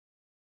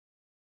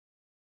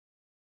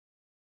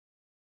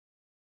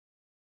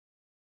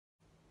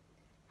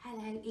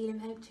Hello Elim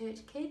Hope Church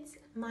kids,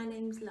 my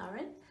name's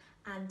Lauren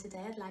and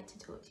today I'd like to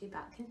talk to you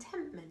about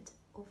contentment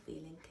or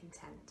feeling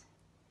content.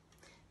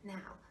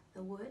 Now,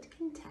 the word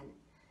content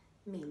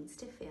means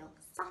to feel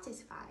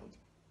satisfied,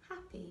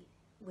 happy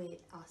with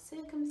our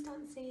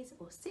circumstances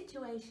or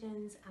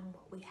situations and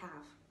what we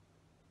have.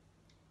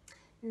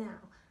 Now,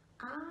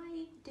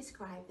 I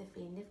describe the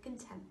feeling of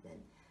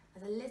contentment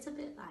as a little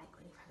bit like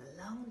when you've had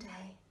a long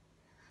day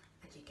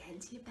and you get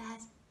into your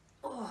bed,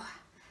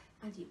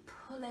 and you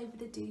pull over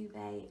the duvet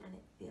and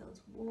it feels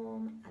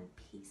warm and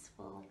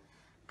peaceful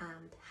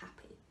and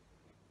happy.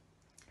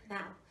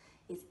 Now,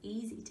 it's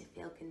easy to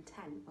feel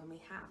content when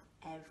we have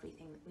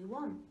everything that we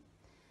want,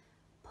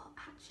 but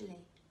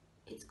actually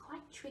it's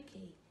quite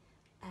tricky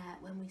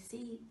when we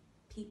see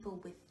people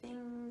with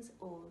things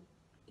or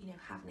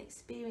having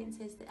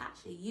experiences that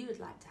actually you would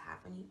like to have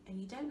and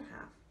you don't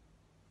have.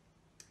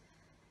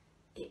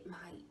 You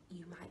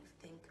might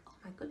think, oh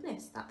my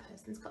goodness, that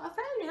person's got a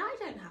phone and I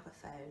don't have a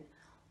phone.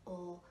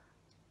 Or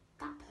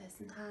that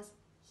person has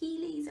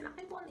Heelys and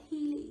I want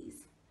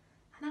Heelys.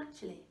 And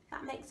actually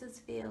that makes us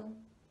feel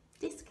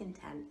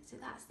discontent. So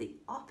that's the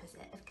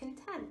opposite of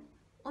content,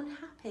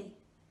 unhappy.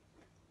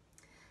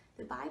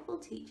 The Bible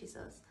teaches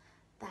us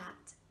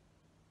that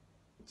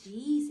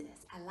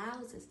Jesus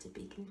allows us to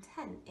be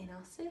content in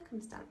our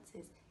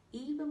circumstances,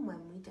 even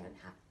when we don't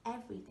have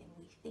everything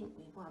we think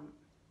we want.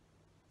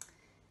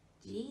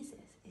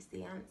 Jesus is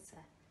the answer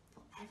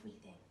for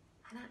everything.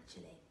 And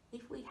actually,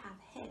 if we have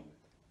him,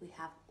 we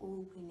have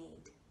all we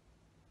need.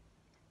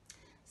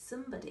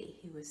 Somebody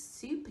who was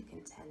super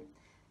content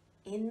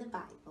in the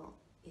Bible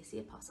is the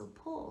Apostle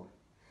Paul.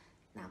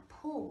 Now,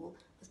 Paul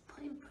was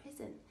put in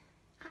prison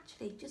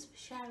actually just for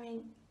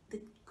sharing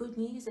the good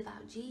news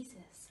about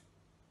Jesus.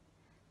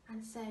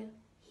 And so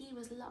he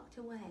was locked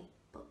away,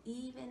 but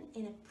even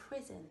in a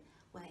prison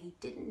where he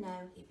didn't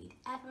know if he'd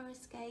ever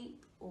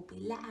escape or be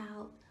let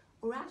out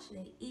or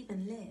actually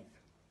even live,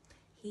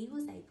 he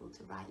was able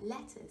to write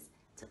letters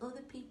to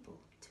other people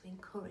to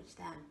encourage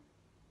them.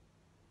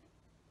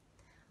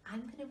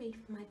 I'm going to read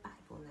from my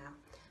Bible now,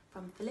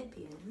 from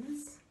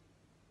Philippians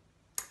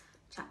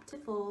chapter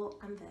 4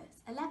 and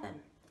verse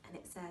 11, and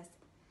it says,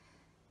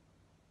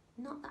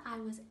 "Not that I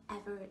was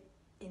ever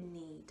in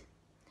need,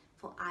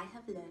 for I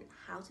have learned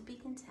how to be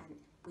content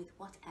with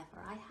whatever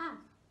I have.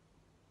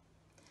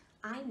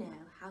 I know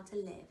how to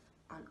live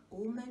on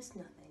almost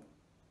nothing,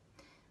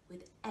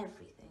 with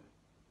everything.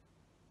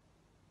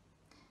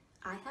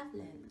 I have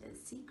learned the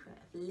secret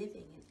of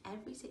living in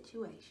every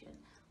situation,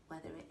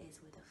 whether it is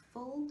with a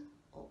full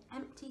or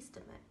empty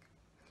stomach,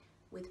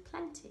 with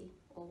plenty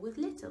or with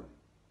little.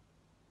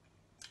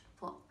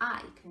 For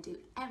I can do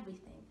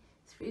everything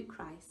through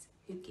Christ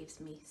who gives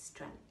me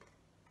strength."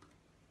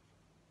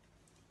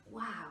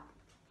 Wow.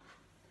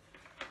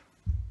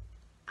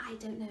 I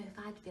don't know if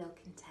I'd feel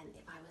content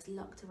if I was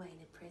locked away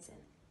in a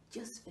prison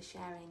just for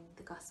sharing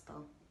the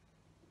gospel.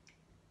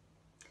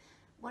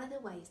 One of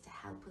the ways to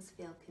help us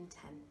feel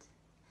content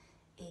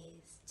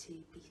is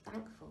to be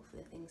thankful for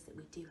the things that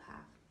we do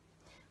have.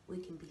 We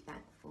can be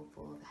thankful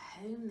for the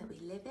home that we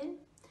live in,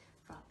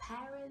 for our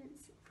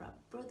parents, for our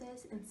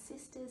brothers and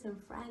sisters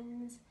and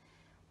friends.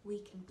 We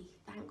can be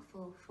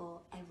thankful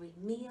for every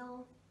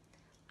meal,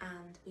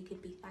 and we can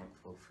be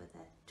thankful for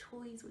the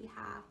toys we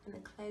have and the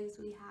clothes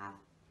we have.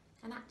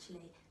 And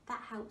actually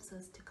that helps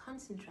us to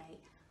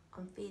concentrate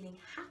on feeling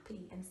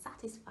happy and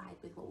satisfied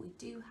with what we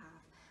do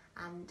have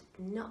and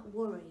not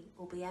worry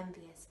or be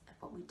envious of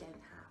what we don't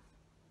have.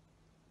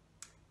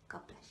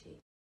 God bless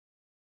you.